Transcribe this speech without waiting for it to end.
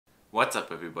What's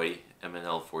up, everybody?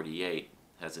 MNL48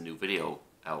 has a new video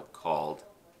out called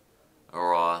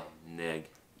Araw,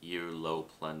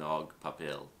 Eroplanong,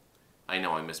 Papel. I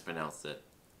know I mispronounced it,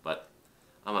 but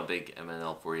I'm a big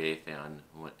MNL48 fan,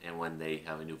 and when they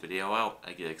have a new video out,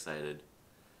 I get excited.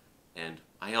 And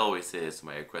I always say this in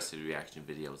my requested reaction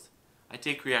videos. I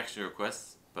take reaction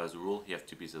requests, but as a rule, you have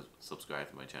to be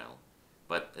subscribed to my channel.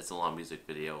 But it's a long music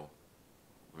video,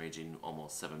 ranging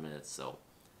almost 7 minutes, so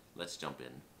let's jump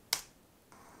in.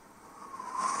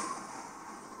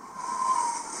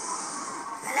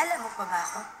 Alala mo pa ba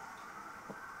ako?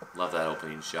 Love that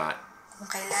opening shot. Kung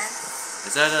kailan?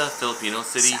 Is that a Filipino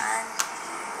city? Saan?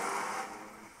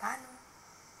 Paano?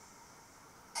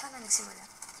 Paano nagsimula?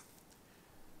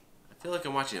 I feel like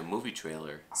I'm watching a movie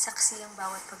trailer. Saksi ang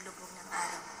bawat paglubog ng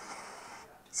araw.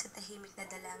 Sa tahimik na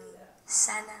dalangin,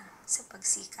 sana sa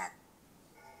pagsikat.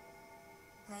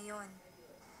 Ngayon,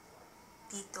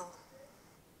 dito,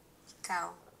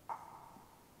 ikaw,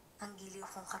 ang giliw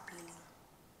kong kapiling.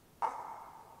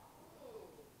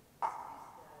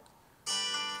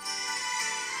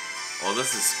 Oh,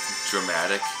 this is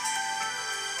dramatic.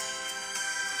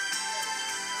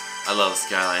 I love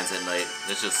skylines at night.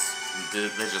 They just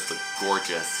look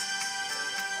gorgeous.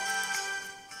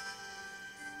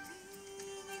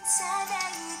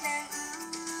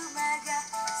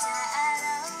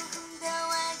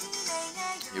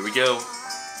 Here we go.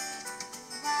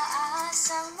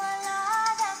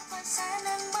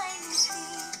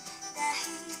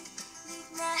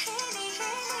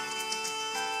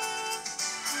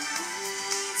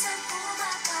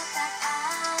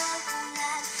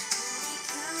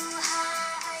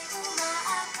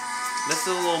 That's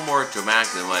a little more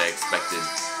dramatic than what I expected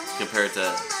compared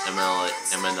to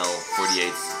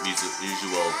MNL48's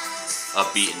usual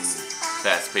upbeat and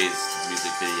fast-paced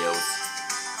music videos.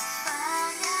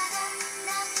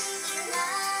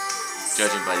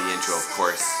 Judging by the intro, of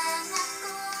course.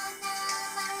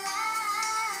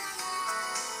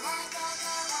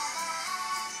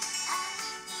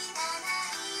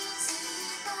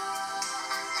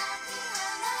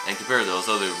 And compared to those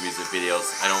other music videos,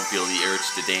 I don't feel the urge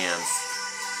to dance.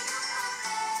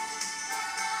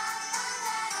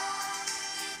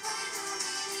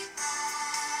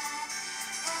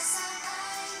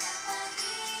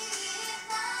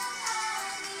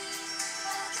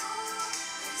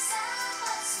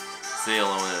 Sitting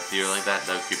alone in a theater like that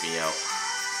would creep me out.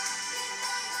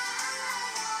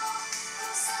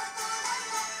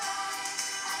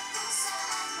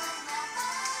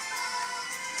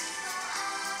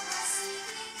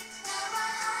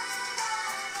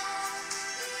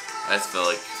 I just feel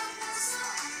like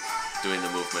doing the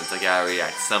movements. I gotta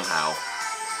react somehow.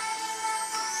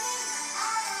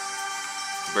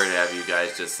 Compared to have you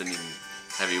guys just sitting,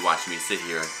 have you watch me sit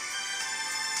here.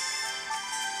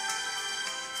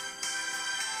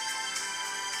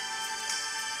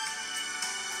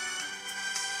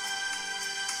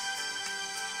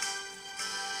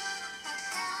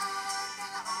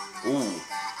 Ooh.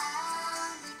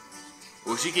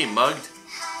 Was she getting mugged?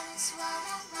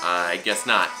 I guess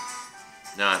not.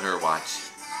 Not on her watch.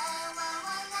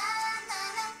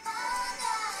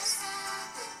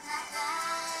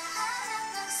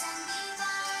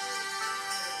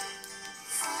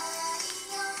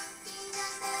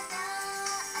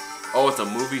 Oh, it's a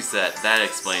movie set. That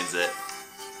explains it.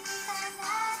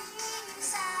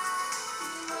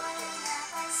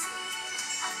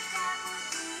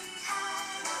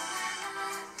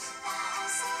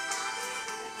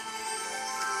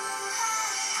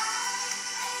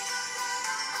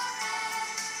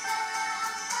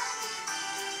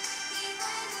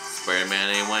 Spider-Man,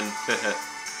 anyone?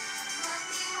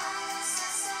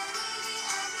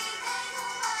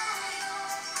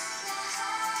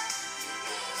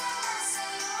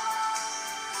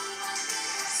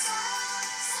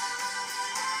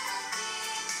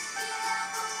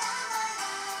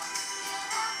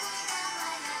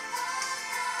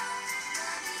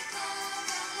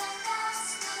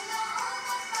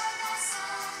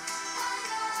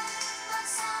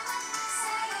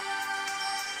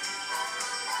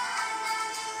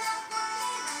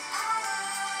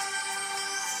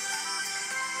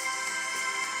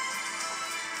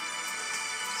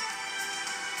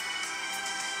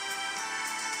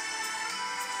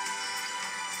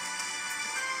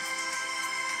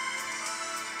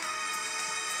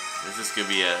 Is this gonna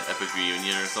be an epic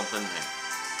reunion or something?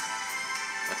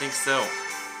 I think so.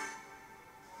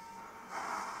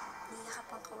 Niyakap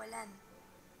ang kawalan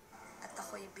at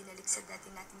ako'y binalik sa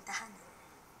dati nating tahanan.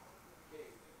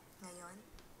 Ngayon,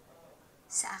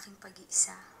 sa aking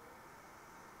pag-iisa,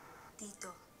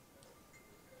 dito,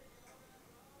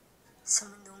 sa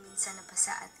mundong minsan na pa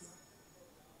sa atin.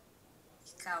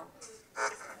 Ikaw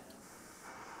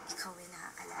ay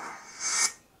nakaalala.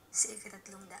 Sa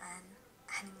ika-365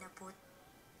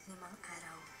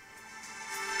 araw.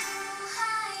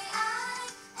 Buhay ay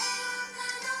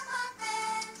eroplanong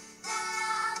papel,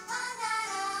 dala ang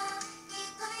pangarap,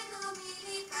 ito'y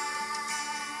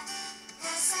lumilipad.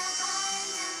 Kasabay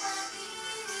ng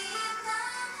pag-ibig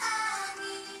ng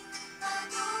hangin,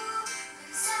 patuloy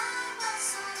sa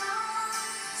pagsunod.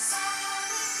 Sa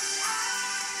haligi ay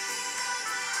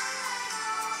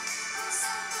pinag-ialaro, kung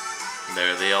saan tunay.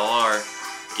 There they all are.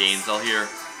 Gains all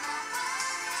here.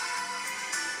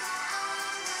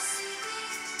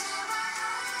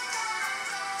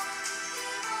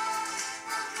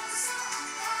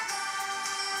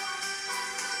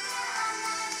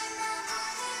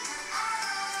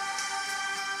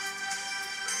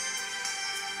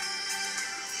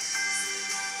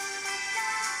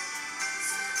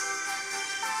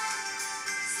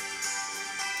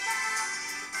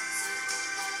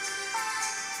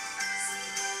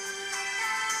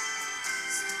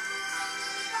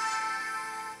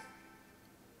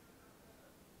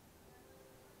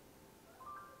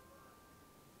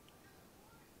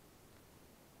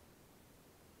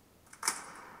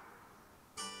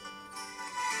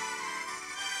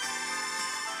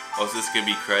 Oh, is this gonna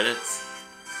be credits?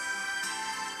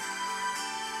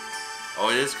 Oh,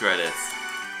 it is credits.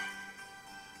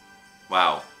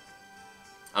 Wow.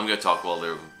 I'm gonna talk while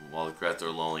the credits are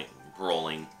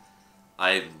rolling.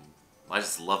 I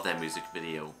just love that music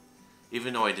video.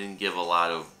 Even though I didn't give a lot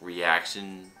of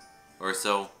reaction or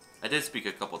so, I did speak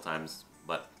a couple times,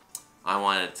 but I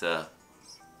wanted to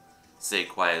stay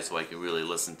quiet so I could really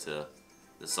listen to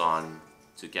the song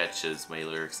to catch as many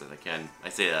lyrics as I can. I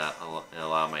say that in a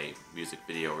lot of my music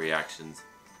video reactions.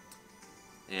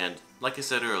 And like I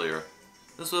said earlier,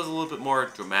 this was a little bit more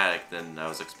dramatic than I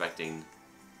was expecting.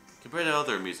 Compared to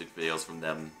other music videos from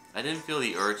them, I didn't feel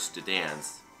the urge to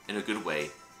dance in a good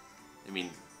way. I mean,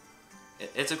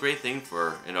 it's a great thing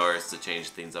for an artist to change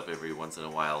things up every once in a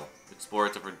while, explore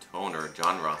a different tone or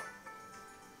genre.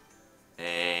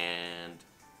 And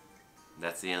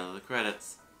that's the end of the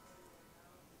credits.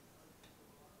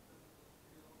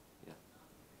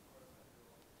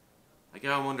 I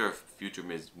gotta wonder if future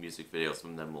music videos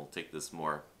from them will take this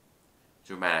more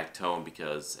dramatic tone,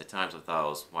 because at times I thought I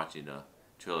was watching a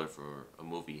trailer for a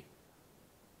movie.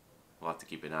 We'll have to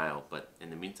keep an eye out, but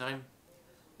in the meantime,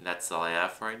 that's all I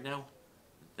have for right now.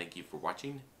 Thank you for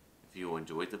watching. If you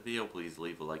enjoyed the video, please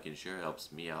leave a like and share. It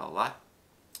helps me out a lot.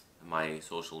 My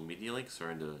social media links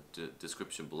are in the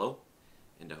description below,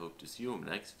 and I hope to see you in the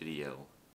next video.